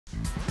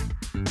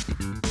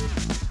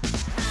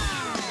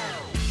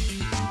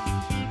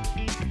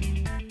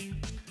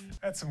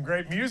That's some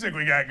great music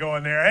we got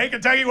going there. Hey,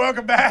 Kentucky,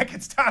 welcome back.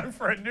 It's time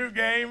for a new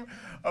game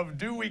of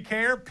Do We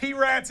Care?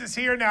 P-Rats is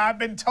here. Now, I've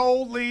been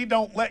told, Lee,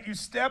 don't let you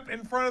step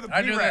in front of the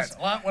P-Rats. I do this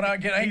a lot when I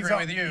get angry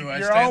with you.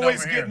 You're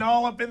always getting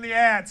all up in the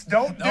ats.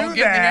 Don't do that. Don't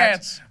get the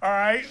ats. All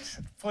right?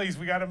 Please,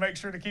 we got to make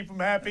sure to keep them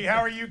happy. How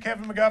are you,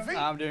 Kevin McGuffey?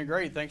 I'm doing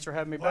great. Thanks for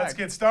having me back. Let's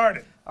get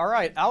started. All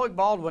right. Alec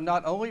Baldwin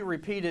not only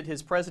repeated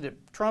his President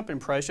Trump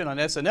impression on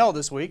SNL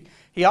this week,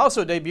 he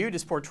also debuted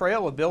his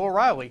portrayal of Bill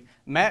O'Reilly.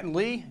 Matt and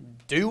Lee,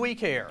 do we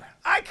care?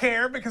 I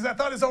care because I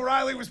thought his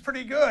O'Reilly was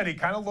pretty good. He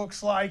kind of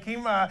looks like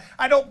him.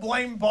 I don't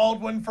blame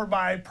Baldwin for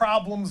my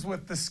problems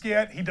with the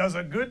skit. He does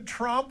a good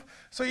Trump.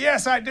 So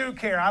yes, I do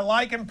care. I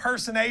like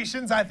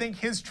impersonations. I think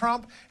his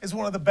Trump is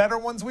one of the better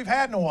ones we've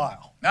had in a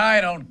while. I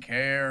don't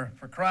care.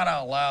 For crying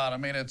out loud. I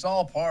mean, it's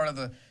all part of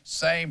the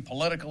same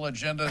political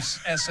agenda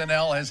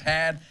SNL has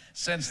had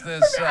since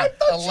this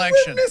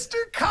election. You were Mr.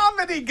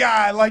 Comedy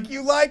Guy. Like,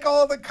 you like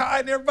all the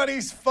kind,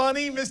 everybody's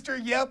funny,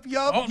 Mr. Yup,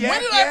 Yup, Oh, yak,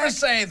 when did I ever yak.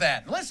 say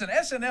that? Listen,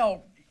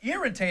 SNL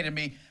irritated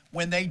me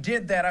when they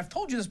did that. I've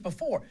told you this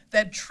before.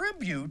 That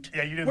tribute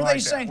Yeah, you didn't where like they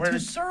that. sang Where To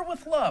did- Sir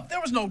With Love.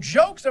 There was no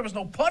jokes. There was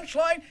no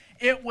punchline.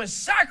 It was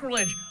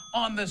sacrilege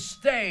on the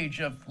stage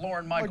of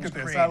Lorne Michaels. Look at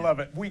this. created. I love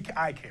it.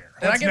 I care.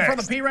 Did I What's get in front of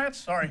next? the P-Rats?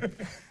 Sorry.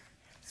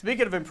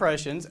 Speaking of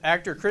impressions,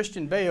 actor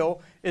Christian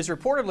Bale is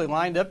reportedly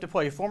lined up to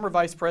play former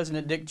Vice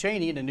President Dick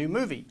Cheney in a new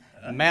movie.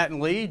 Matt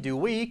and Lee, do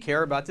we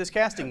care about this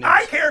casting news?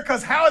 I care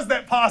because how is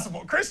that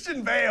possible?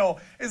 Christian Bale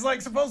is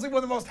like supposedly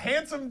one of the most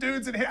handsome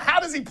dudes in here. How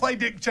does he play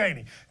Dick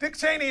Cheney? Dick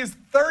Cheney is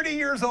 30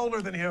 years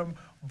older than him,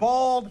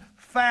 bald,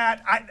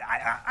 fat.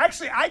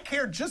 I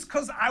care just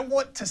because I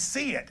want to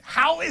see it.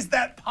 How is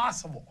that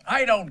possible?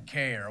 I don't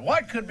care.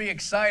 What could be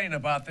exciting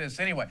about this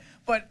anyway?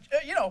 But,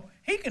 you know,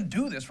 he can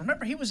do this.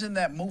 Remember, he was in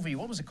that movie,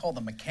 what was it called,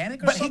 The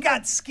Mechanic or But something? he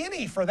got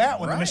skinny for that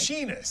one, Right. The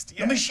Machinist.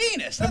 The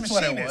Machinist, that's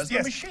what it was,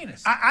 The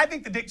Machinist. I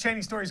think the Dick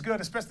Cheney story is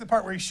good, especially the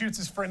part where he shoots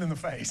his friend in the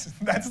face.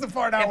 That's the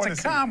part I It's want to a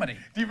see. comedy.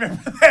 Do you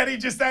remember that? He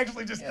just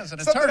actually Yeah, as an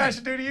something I attorney.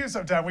 should do to you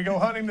sometime. We go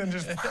hunting and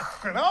just,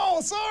 oh,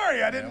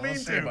 sorry, I didn't we'll mean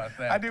see to. about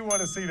that. I do want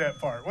to see that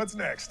part. What's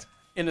next?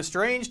 In a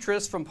strange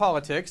tryst from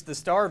politics, the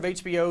star of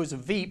HBO's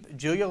Veep,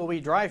 Julia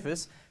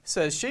Louis-Dreyfus,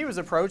 says she was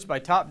approached by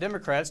top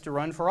Democrats to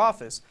run for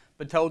office,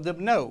 but told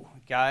them no.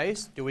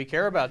 Guys, do we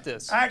care about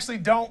this? I actually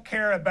don't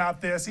care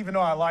about this, even though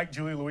I like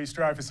Julie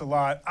Louis-Dreyfus a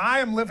lot. I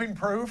am living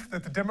proof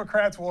that the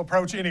Democrats will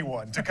approach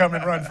anyone to come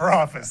and run for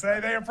office.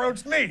 They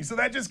approached me, so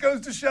that just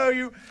goes to show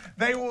you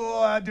they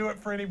will do it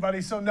for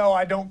anybody. So no,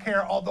 I don't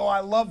care, although I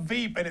love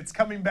Veep, and it's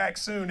coming back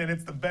soon, and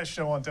it's the best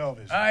show on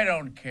television. I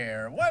don't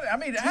care. What? I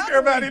mean, how care do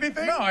about we-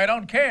 anything? No, I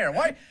don't care.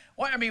 Why?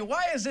 I mean,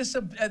 why is this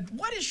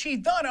what has she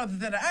done other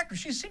than an actress?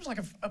 She seems like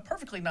a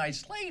perfectly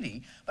nice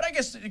lady, but I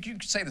guess you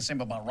could say the same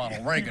about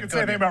Ronald Reagan. You could say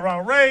anything about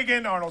Ronald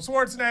Reagan, Arnold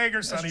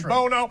Schwarzenegger, Sonny true.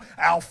 Bono,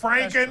 Al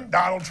Franken,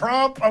 Donald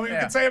Trump. I mean, you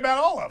Yeah. could say about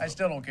all of I them.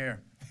 still don't care.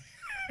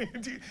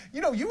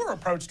 You know, you were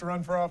approached to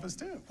run for office,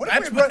 too. What if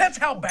That's, we had run- that's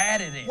how bad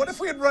it is. What if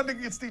we had run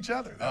against each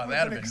other? That Oh, would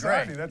that'd been have been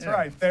exciting. great. That's Yeah.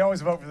 right. They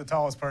always vote for the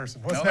tallest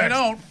person. What's No,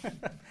 next? they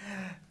don't.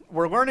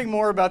 We're learning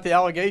more about the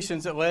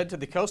allegations that led to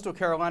the Coastal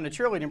Carolina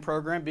cheerleading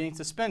program being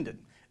suspended.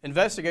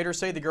 Investigators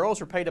say the girls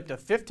were paid up to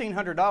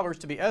 $1,500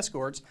 to be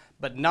escorts,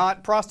 but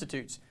not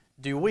prostitutes.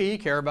 Do we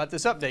care about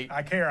this update?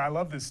 I care. I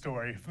love this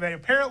story. They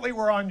apparently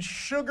were on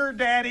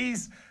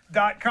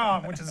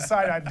sugardaddies.com, which is a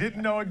site I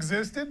didn't know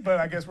existed, but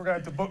I guess we're going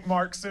to have to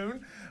bookmark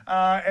soon.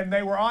 And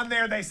they were on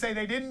there. They say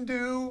they didn't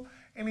do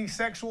any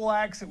sexual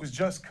acts. It was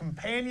just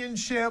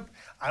companionship.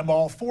 I'm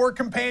all for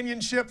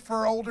companionship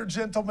for older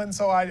gentlemen,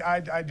 so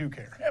I do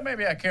care. Yeah,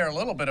 maybe I care a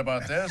little bit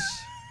about this,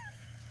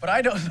 but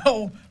I don't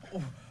know.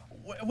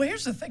 Well,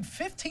 here's the thing: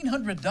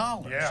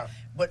 $1,500. Yeah.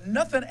 But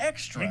nothing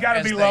extra. You got to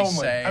as be they lonely.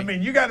 say. I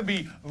mean, you got to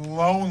be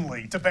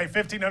lonely to pay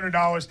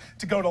 $1,500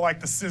 to go to like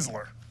the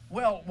Sizzler.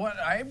 Well, what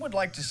I would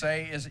like to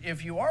say is,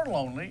 if you are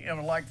lonely and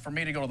would like for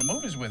me to go to the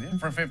movies with you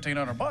for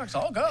 $1,500,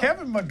 I'll go.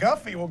 Kevin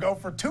McGuffey will go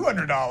for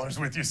 $200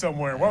 with you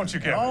somewhere, won't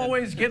you, Kevin?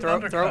 Always get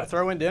undercut.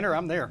 Throw in dinner,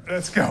 I'm there.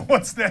 Let's go.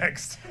 What's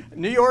next?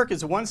 New York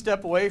is one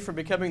step away from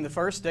becoming the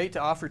first state to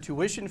offer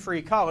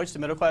tuition-free college to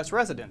middle-class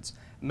residents.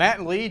 Matt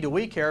and Lee, do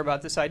we care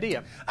about this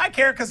idea? I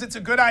care because it's a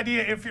good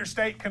idea if your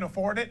state can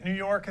afford it. New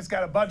York has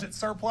got a budget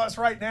surplus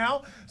right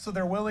now, so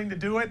they're willing to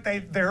do it.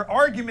 Their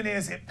argument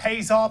is it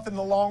pays off in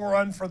the long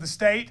run for the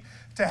state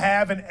to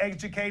have an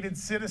educated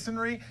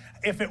citizenry.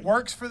 If it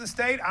works for the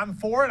state, I'm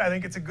for it. I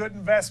think it's a good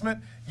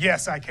investment.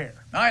 Yes, I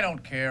care. I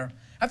don't care.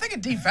 I think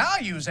it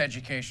devalues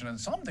education in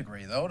some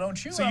degree, though,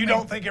 don't you? So you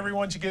don't think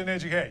everyone should get an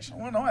education?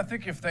 Well, no, I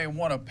think if they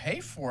want to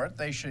pay for it,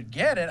 they should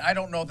get it. I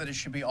don't know that it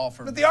should be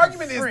offered But the for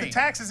argument is free. the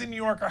taxes in New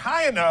York are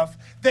high enough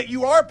that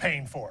you are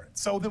paying for it.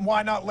 So then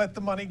why not let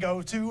the money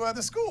go to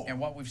the school? And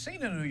what we've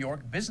seen in New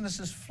York,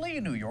 businesses flee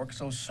New York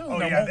so soon Oh,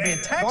 there yeah, won't be a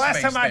tax the last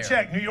base time I there.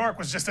 checked, New York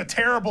was just a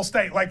terrible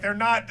state. Like they're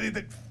not.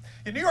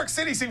 New York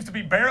City seems to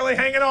be barely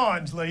hanging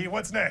on, Lee.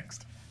 What's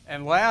next?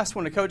 And last,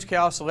 one of Coach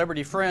Cal's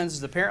celebrity friends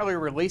is apparently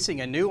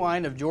releasing a new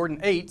line of Jordan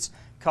 8s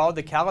called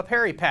the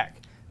Calipari Pack.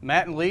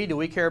 Matt and Lee, do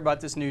we care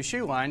about this new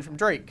shoe line from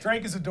Drake?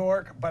 Drake is a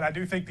dork, but I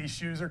do think these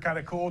shoes are kind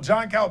of cool.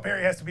 John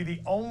Calipari has to be the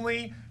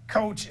only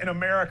coach in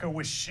America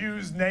with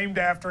shoes named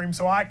after him,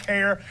 so I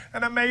care,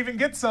 and I may even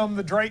get some of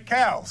the Drake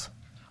Cals.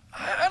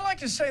 I'd like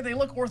to say they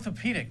look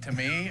orthopedic to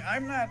me.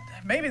 I'm not.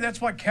 Maybe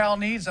that's what Cal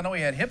needs. I know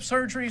he had hip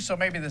surgery, so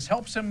maybe this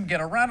helps him get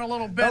around a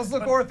little bit. Those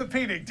look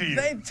orthopedic to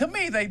you. To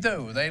me, they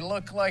do. They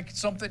look like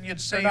something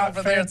you'd see They're not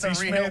over there at the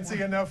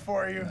fancy enough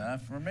for you.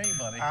 Not for me,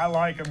 buddy. I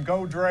like them.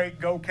 Go Drake,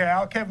 go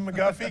Cal. Kevin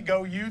McGuffey,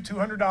 go you.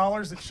 $200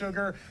 at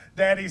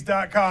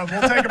SugarDaddies.com.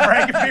 We'll take a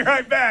break and be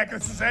right back.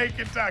 This is Hey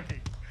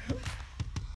Kentucky.